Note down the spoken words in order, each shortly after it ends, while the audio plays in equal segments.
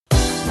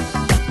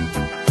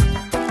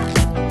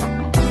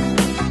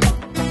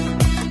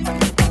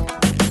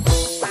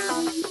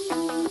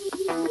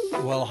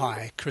Well,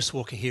 hi, Chris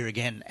Walker here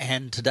again,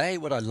 and today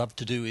what I'd love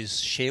to do is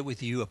share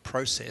with you a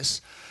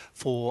process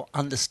for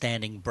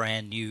understanding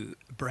brand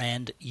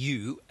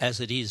you as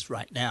it is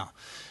right now.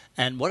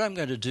 And what I'm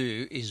going to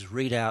do is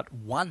read out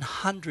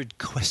 100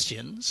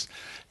 questions.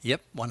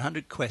 Yep,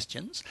 100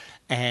 questions.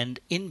 And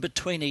in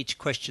between each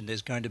question,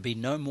 there's going to be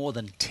no more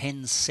than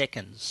 10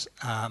 seconds.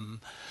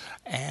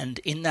 And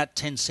in that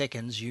 10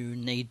 seconds, you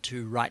need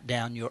to write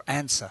down your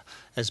answer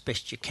as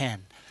best you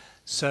can.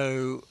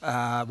 So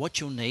what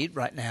you'll need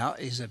right now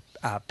is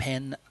a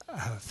pen,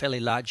 a fairly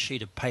large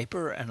sheet of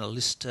paper, and a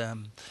list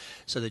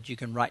so that you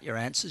can write your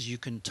answers. You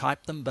can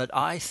type them, but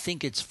I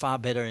think it's far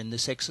better in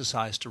this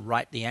exercise to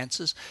write the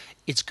answers.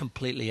 It's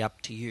completely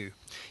up to you.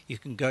 You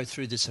can go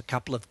through this a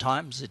couple of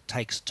times. It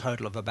takes a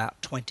total of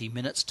about 20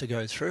 minutes to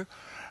go through,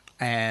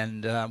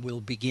 and we'll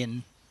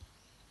begin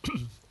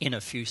in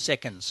a few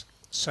seconds.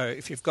 So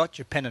if you've got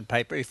your pen and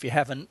paper, if you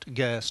haven't,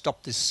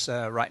 stop this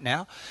right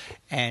now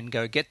and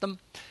go get them.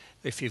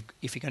 If you're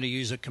going to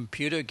use a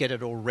computer, get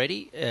it all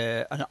ready.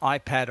 An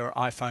iPad or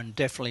iPhone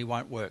definitely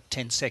won't work.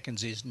 10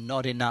 seconds is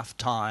not enough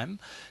time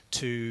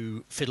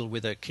to fiddle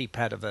with a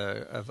keypad of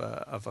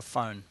a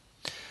phone.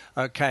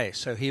 Okay,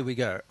 so here we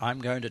go.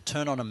 I'm going to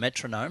turn on a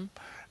metronome,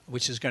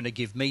 which is going to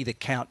give me the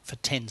count for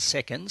 10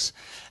 seconds.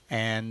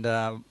 And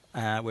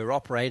we're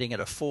operating at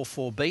a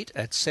 4/4 beat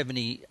at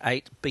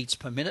 78 beats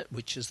per minute,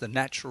 which is the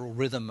natural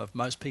rhythm of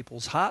most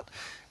people's heart.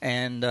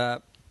 And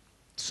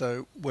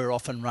so we're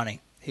off and running.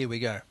 Here we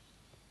go.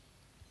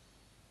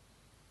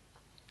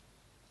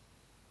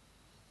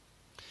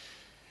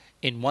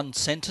 In one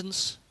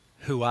sentence,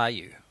 who are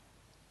you?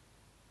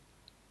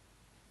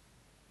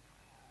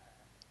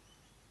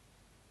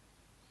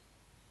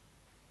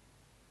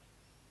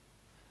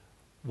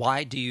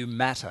 Why do you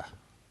matter?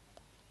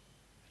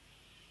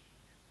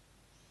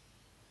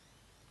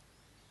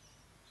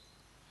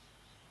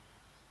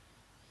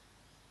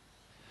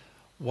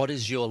 What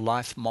is your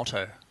life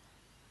motto?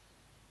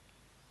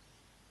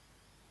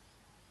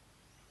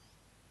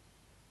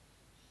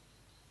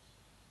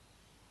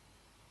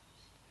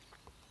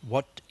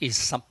 What is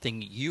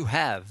something you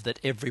have that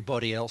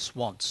everybody else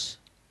wants?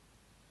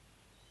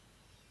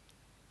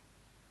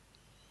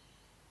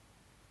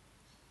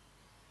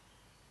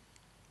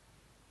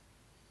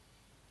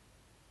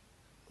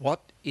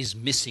 What is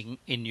missing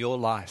in your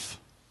life?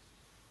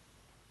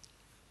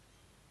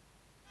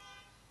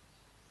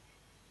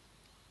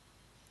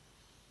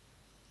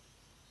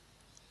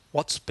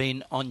 What's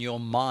been on your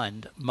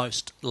mind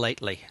most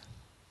lately?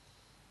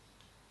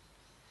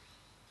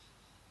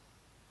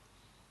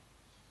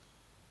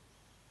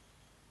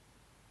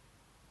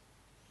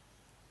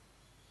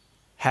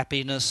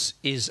 Happiness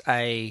is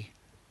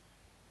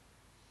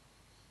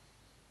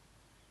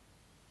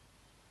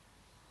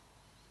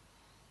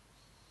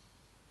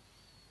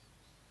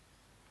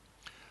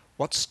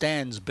what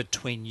stands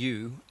between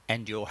you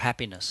and your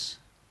happiness?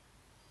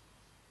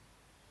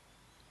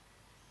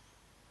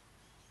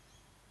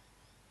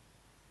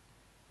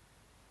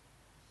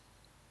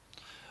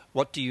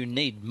 What do you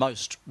need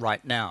most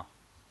right now?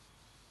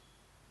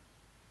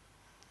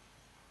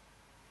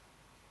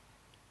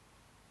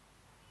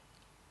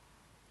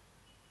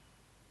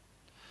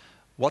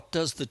 What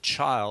does the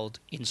child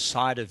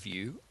inside of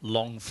you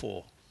long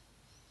for?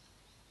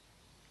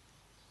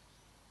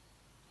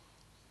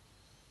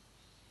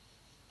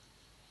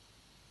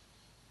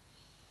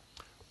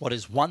 What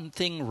is one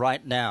thing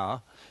right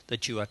now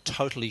that you are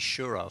totally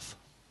sure of?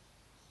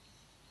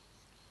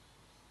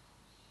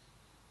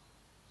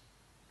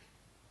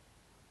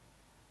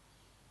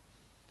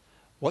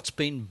 What's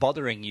been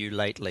bothering you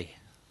lately?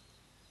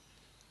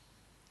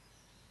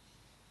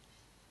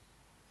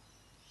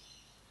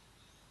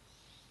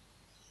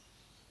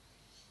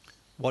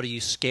 What are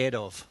you scared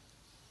of?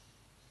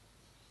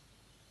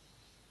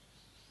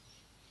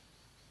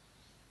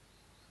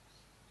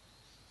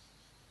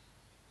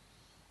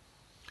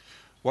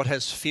 What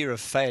has fear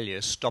of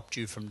failure stopped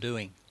you from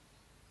doing?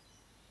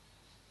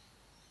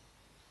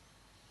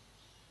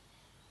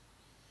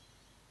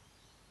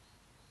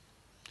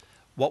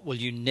 What will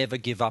you never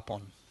give up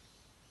on?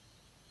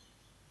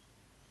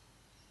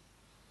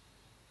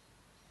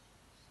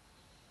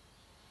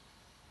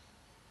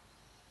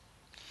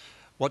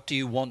 What do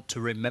you want to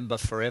remember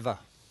forever?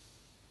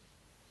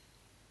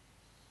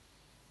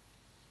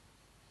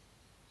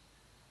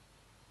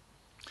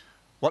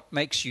 What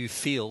makes you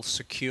feel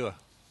secure?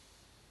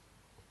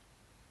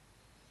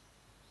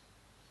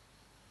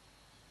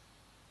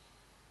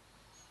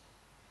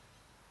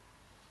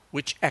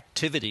 Which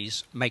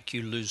activities make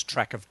you lose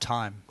track of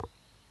time?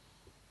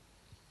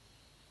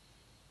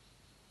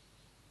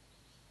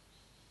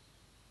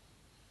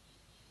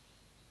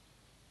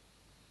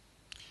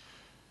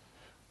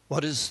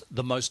 What is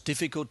the most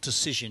difficult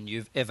decision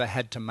you've ever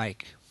had to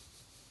make?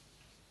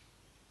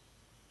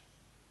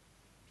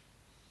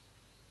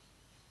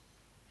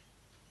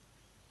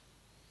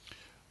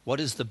 What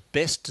is the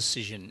best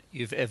decision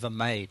you've ever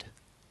made?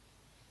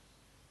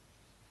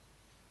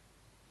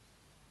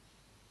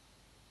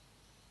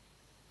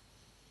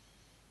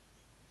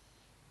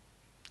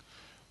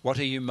 What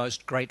are you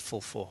most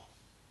grateful for?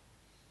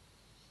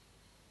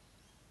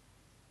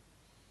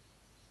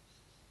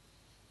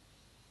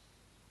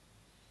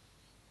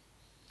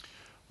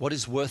 What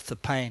is worth the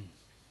pain?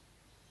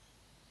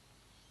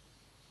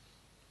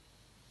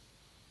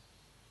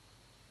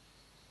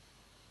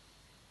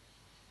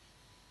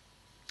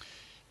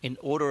 In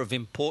order of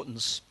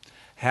importance,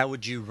 how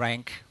would you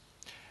rank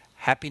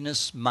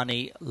happiness,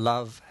 money,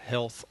 love,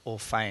 health, or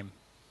fame?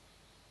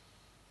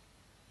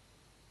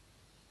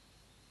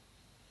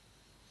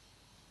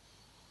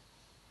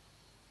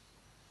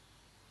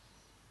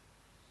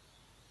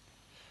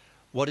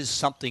 What is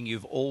something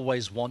you've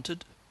always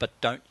wanted but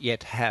don't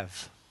yet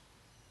have?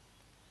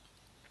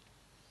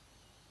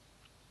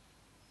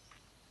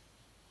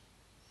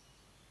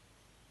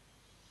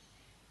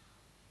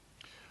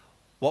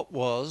 What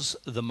was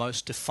the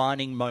most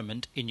defining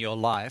moment in your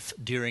life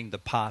during the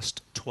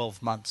past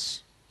 12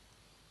 months?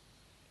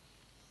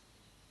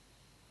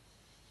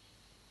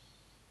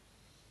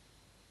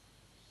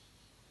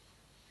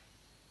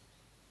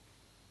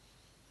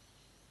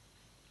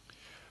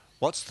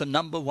 What's the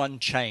number one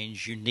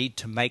change you need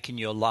to make in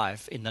your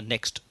life in the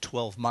next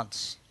 12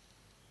 months?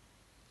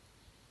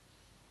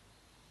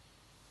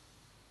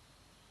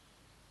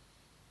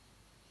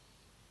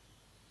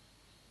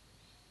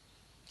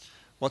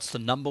 What's the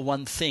number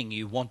one thing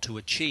you want to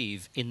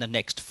achieve in the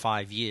next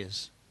 5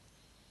 years?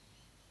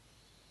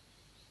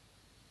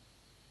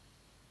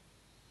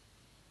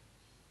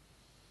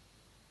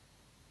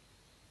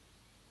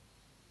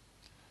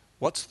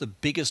 What's the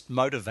biggest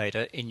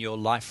motivator in your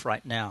life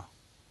right now?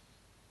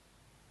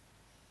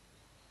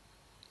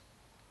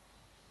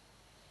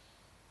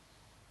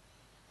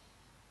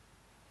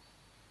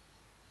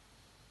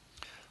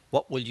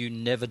 What will you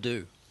never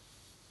do?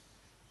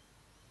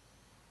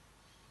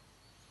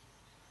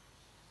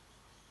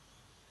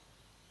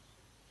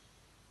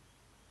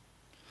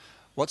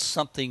 What's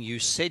something you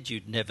said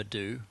you'd never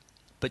do,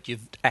 but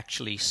you've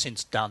actually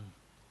since done?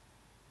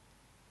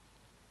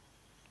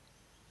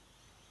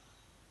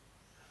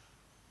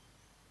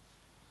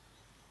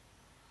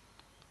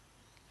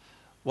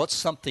 What's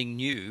something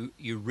new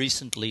you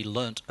recently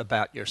learnt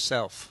about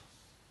yourself?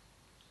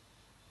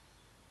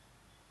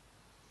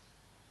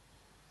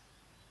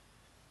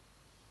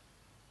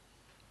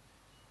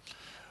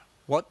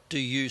 What do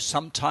you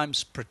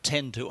sometimes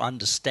pretend to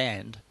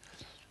understand,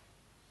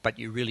 but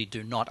you really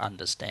do not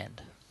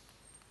understand?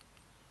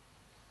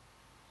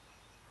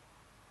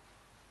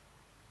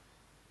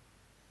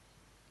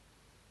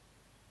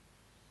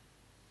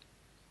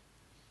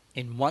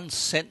 In one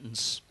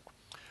sentence,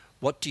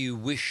 what do you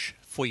wish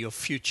for your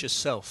future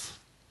self?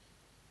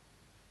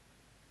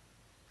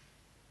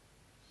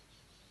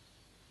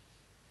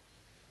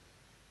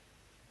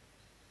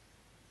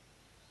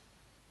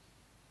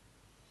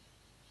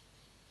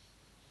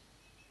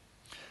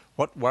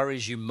 What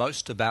worries you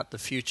most about the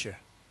future?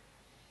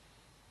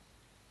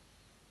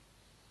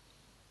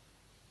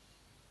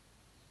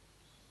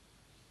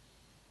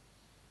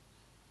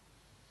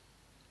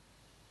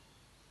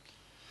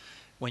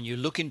 When you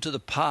look into the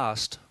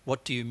past,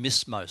 what do you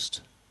miss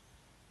most?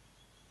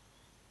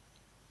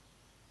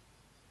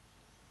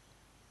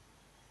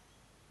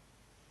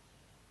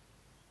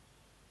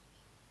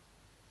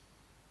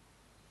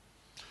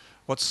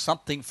 What's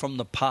something from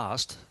the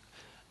past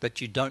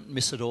that you don't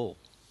miss at all?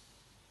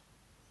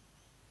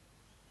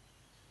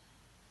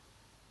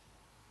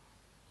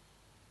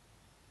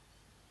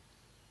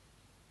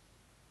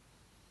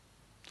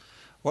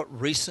 What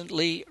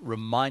recently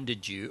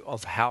reminded you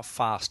of how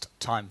fast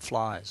time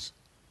flies?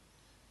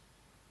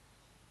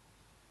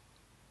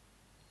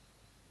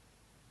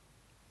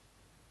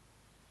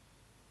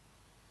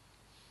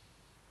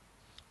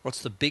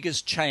 What's the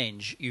biggest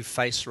change you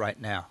face right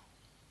now?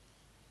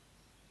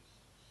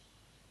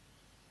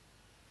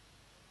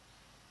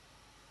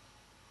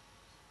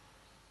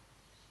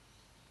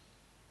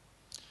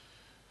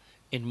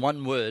 In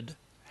one word,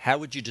 how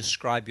would you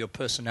describe your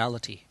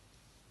personality?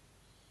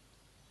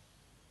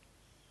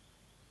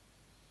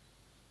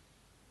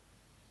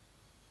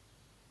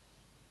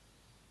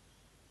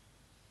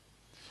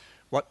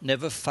 What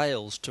never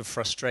fails to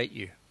frustrate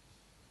you?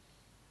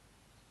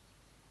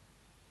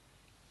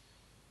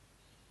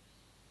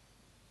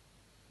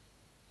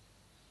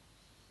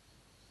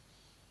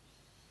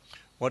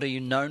 What are you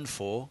known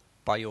for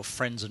by your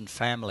friends and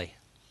family?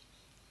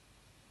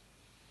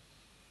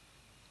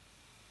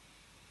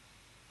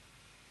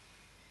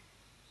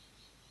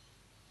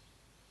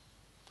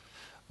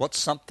 What's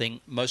something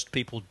most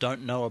people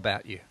don't know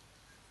about you?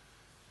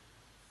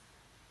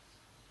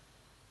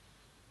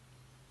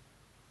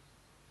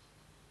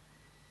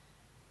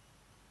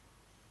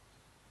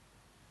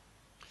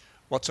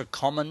 What's a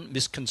common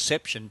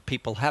misconception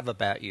people have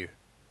about you?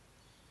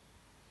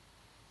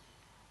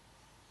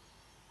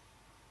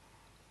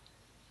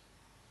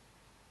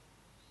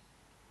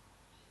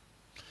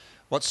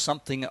 What's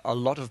something a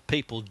lot of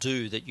people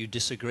do that you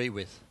disagree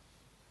with?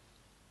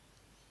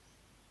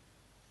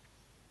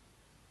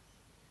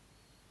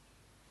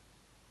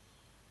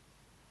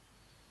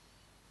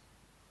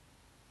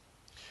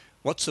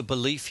 What's a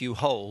belief you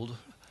hold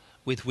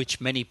with which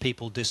many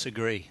people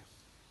disagree?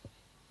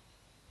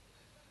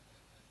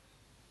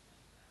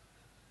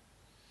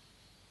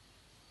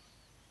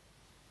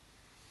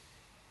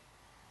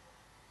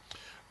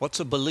 What's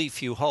a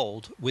belief you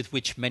hold with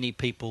which many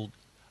people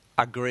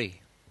agree?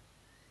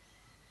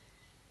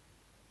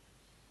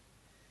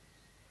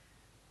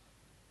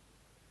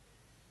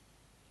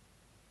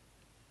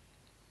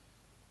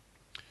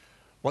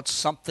 What's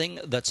something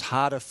that's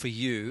harder for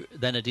you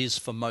than it is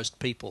for most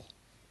people?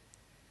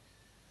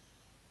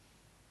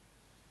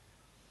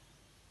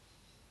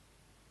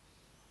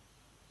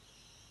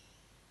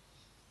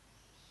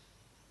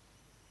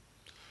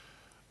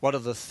 What are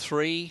the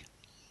 3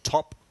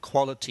 top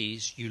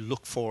qualities you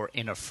look for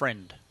in a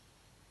friend?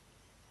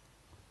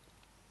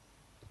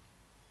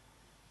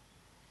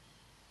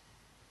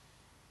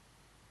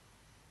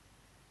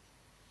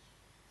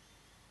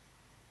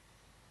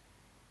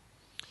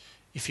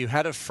 If you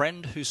had a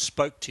friend who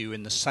spoke to you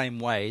in the same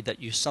way that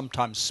you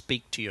sometimes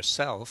speak to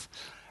yourself,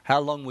 how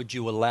long would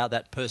you allow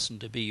that person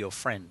to be your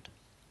friend?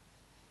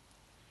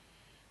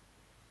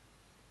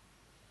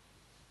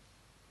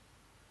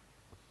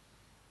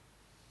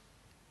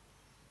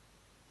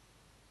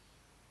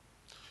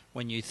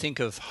 When you think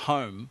of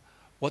home,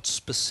 what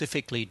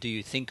specifically do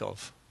you think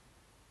of?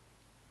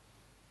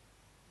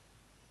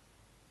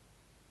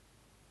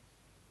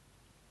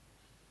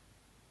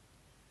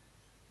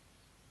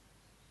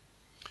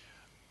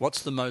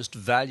 What's the most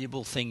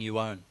valuable thing you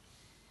own?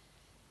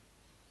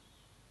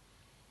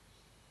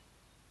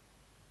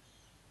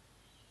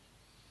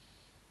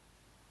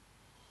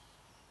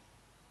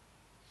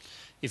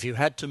 If you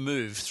had to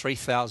move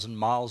 3,000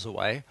 miles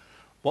away,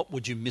 what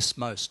would you miss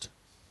most?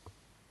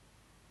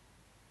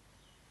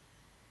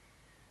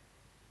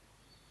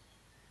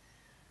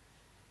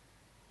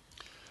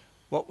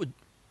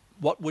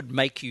 What would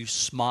make you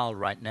smile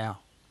right now?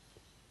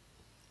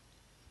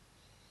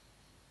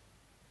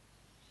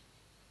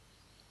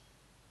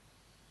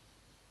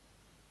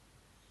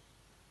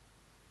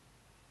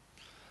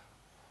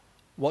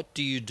 What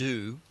do you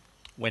do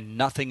when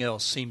nothing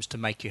else seems to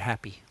make you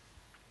happy?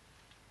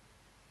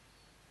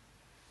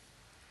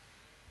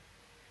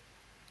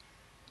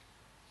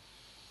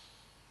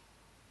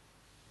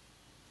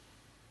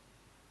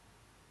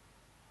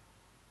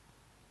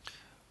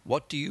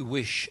 What do you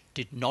wish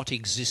did not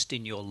exist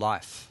in your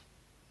life?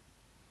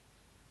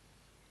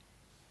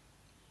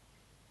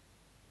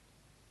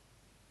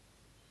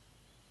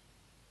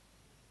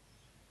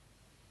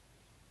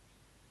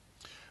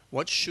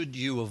 What should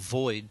you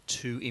avoid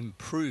to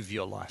improve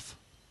your life?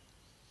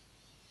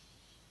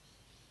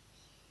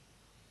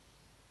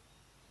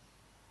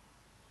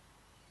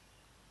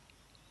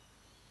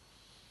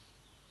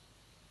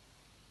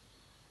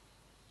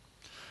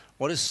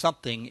 What is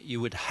something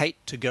you would hate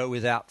to go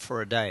without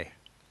for a day?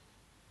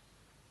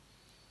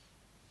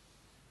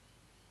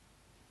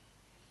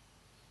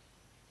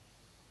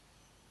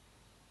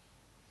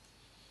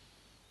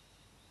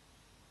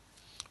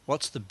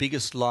 What's the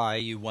biggest lie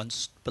you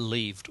once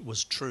believed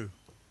was true?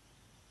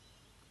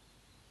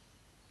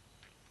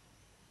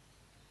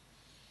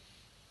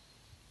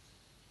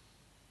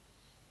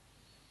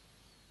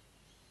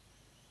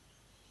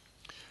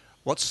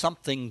 What's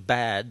something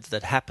bad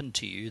that happened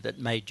to you that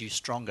made you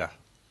stronger?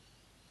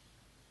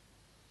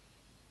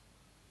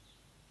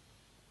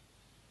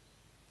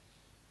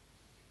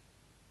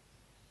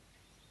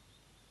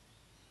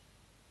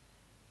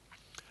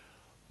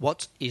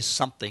 What is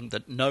something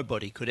that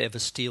nobody could ever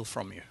steal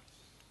from you?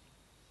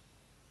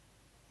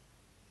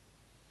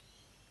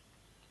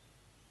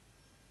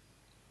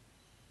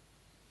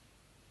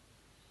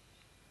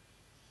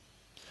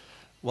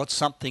 What's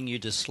something you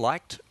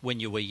disliked when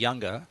you were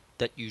younger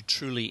that you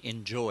truly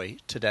enjoy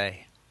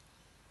today?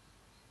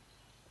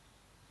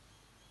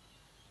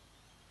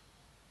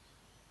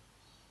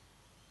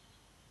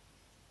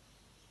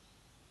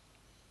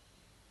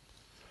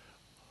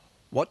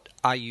 What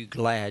are you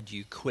glad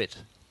you quit?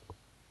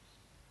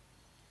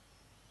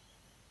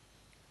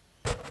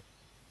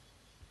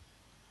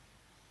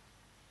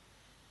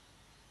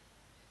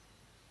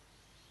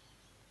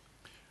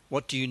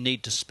 What do you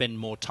need to spend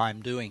more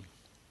time doing?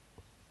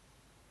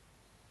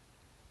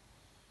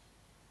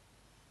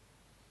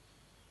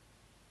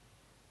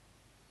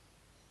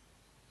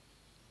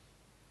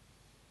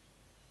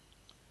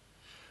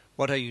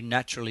 What are you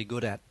naturally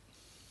good at?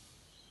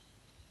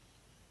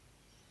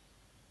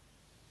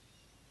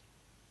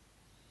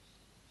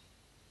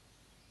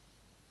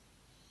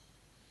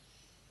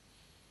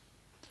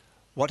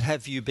 What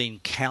have you been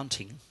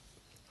counting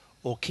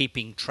or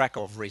keeping track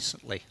of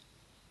recently?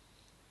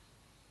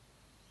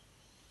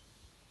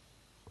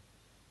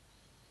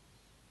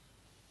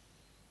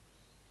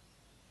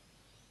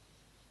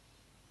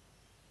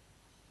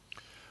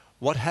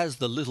 What has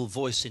the little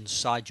voice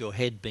inside your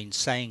head been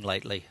saying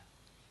lately?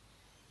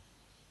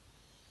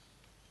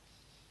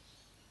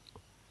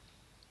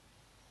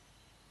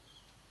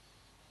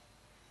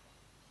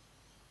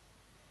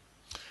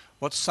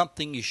 What's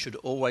something you should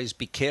always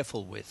be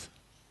careful with?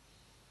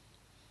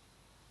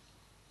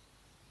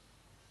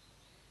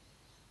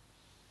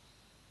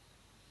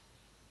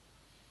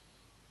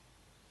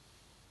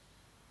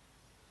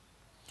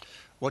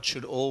 What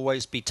should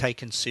always be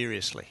taken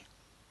seriously?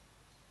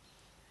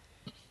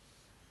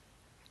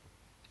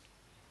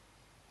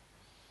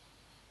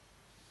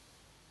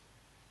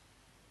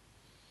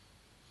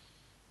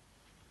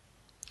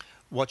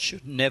 What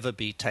should never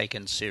be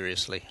taken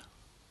seriously?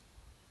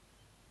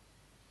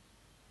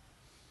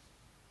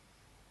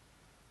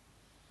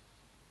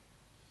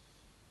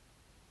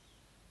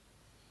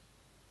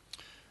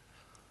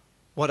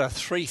 What are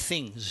 3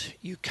 things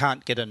you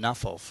can't get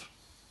enough of?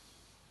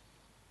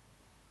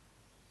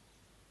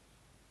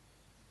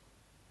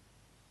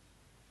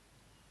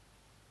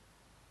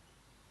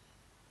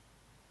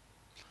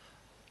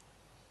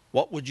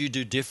 What would you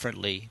do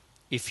differently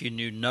if you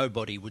knew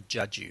nobody would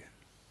judge you?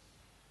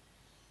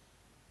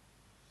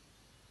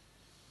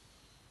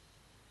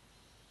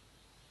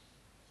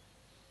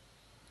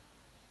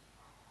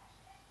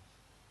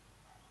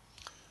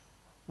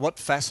 What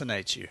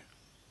fascinates you?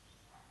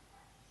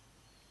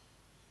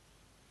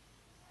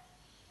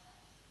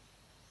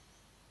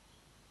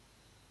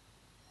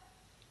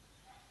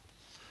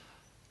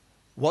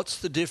 What's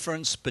the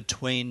difference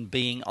between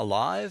being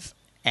alive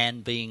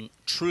and being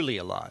truly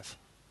alive?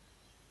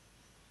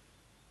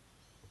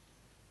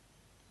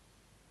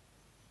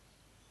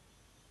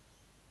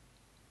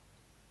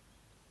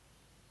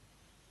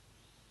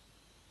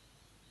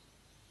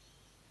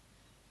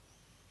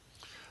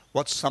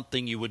 What's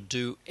something you would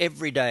do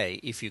every day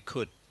if you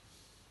could?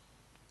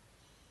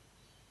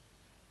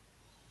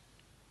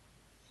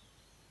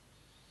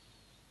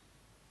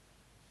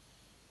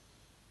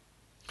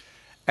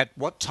 At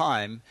what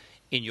time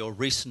in your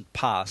recent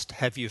past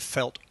have you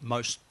felt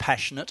most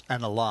passionate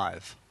and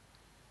alive?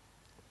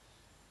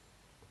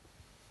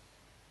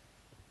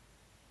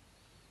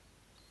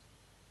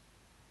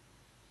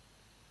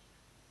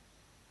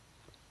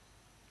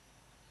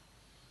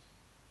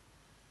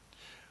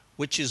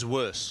 Which is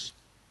worse,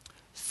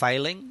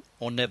 failing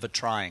or never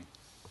trying?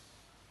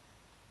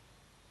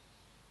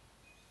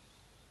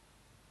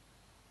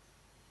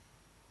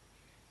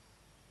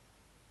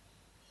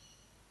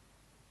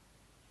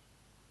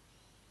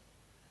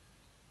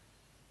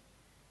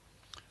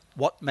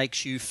 What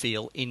makes you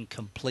feel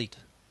incomplete?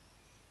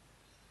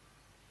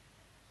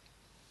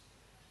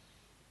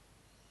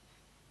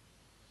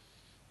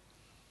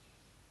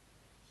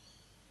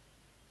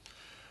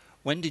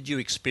 When did you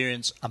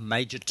experience a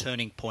major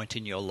turning point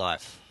in your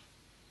life?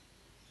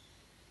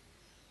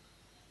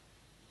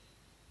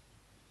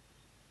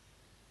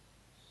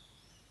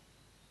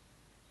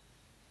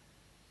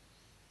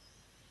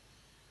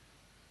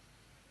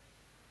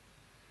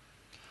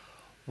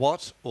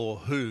 What or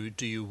who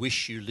do you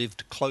wish you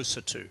lived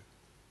closer to?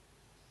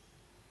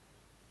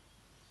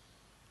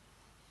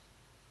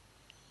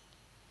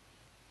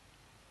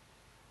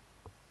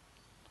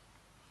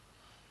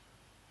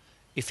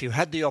 If you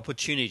had the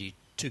opportunity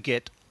to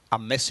get a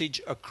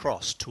message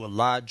across to a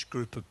large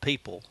group of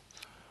people,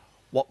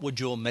 what would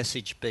your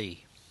message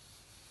be?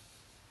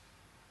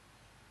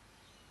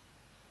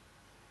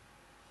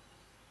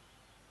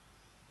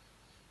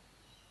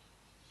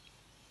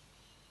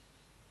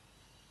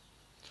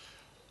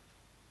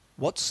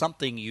 What's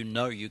something you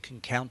know you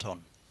can count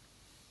on?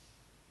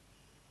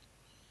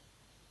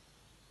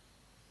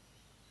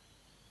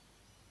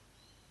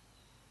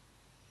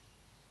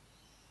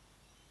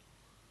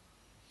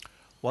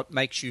 What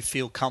makes you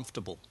feel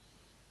comfortable?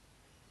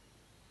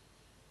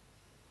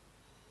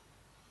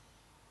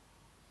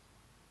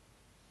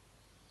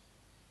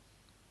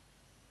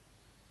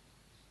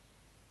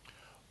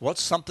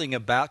 What's something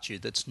about you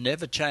that's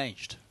never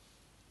changed?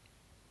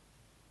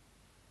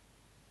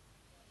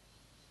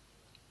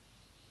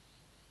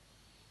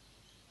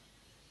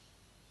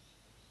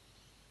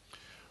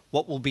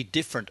 What will be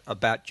different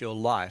about your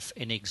life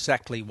in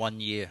exactly 1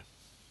 year?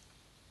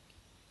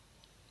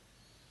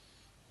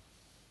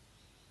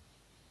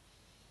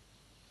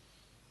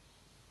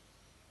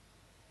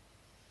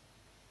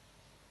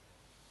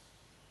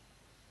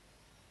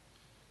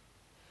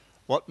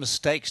 What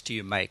mistakes do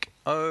you make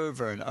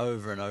over and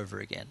over and over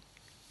again?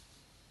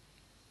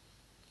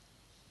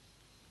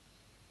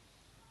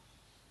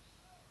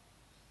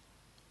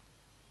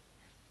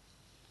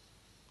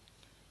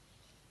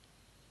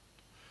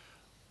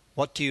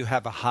 What do you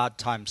have a hard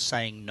time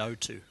saying no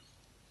to?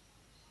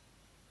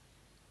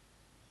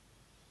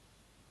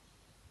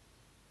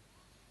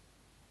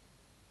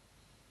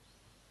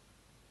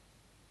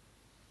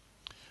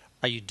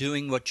 Are you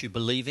doing what you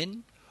believe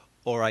in,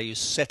 or are you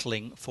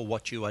settling for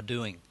what you are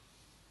doing?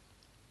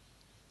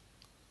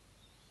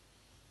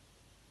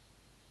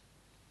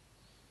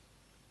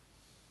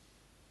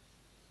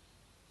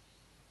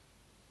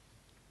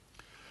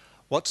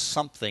 What's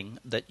something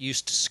that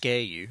used to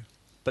scare you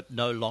but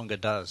no longer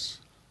does?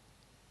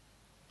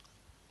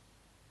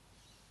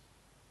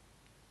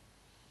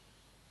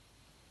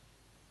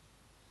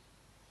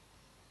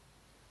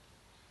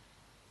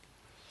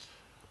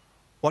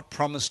 What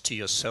promise to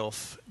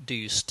yourself do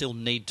you still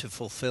need to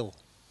fulfill?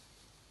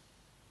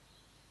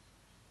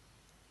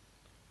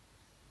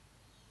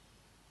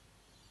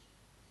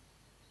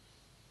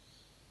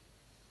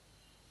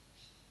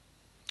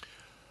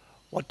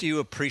 What do you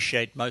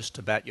appreciate most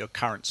about your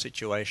current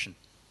situation?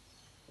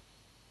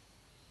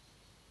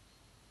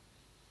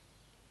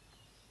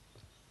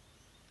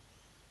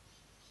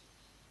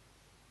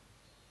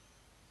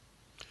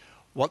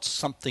 What's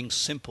something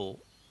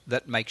simple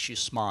that makes you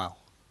smile?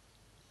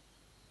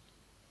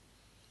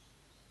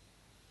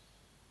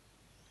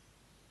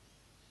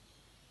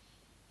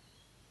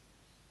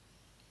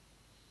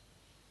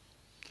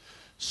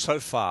 So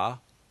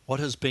far,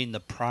 what has been the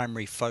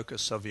primary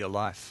focus of your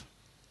life?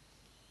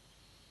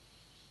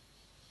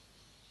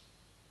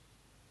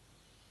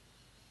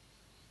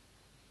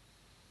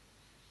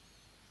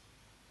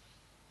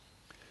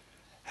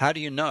 How do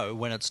you know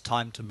when it's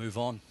time to move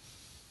on?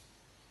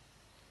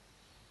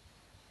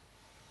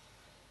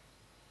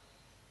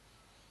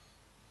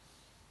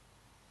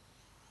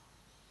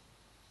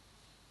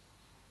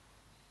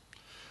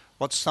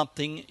 What's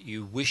something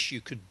you wish you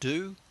could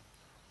do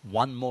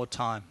one more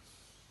time?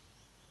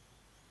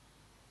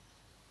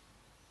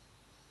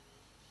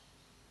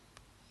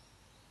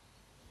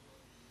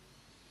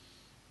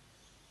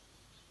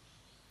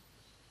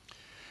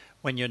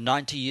 When you're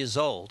 90 years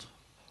old,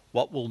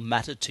 what will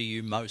matter to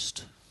you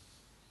most?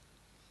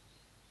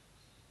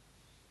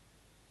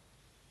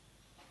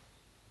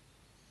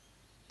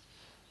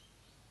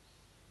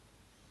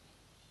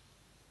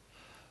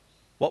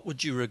 What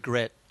would you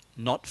regret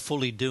not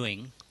fully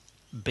doing,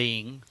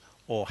 being,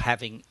 or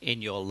having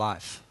in your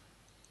life?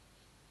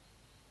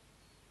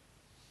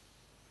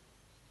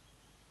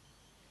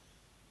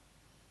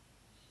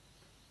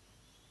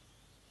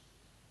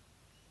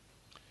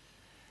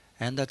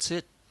 And that's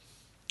it.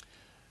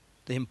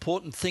 The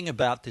important thing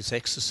about this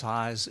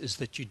exercise is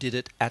that you did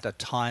it at a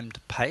timed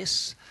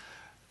pace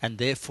and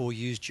therefore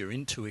used your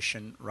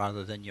intuition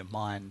rather than your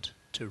mind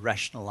to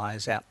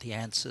rationalize out the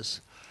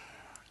answers.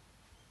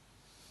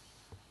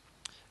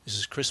 This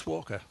is Chris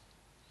Walker.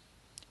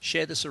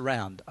 Share this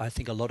around. I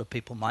think a lot of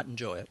people might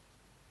enjoy it.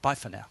 Bye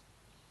for now.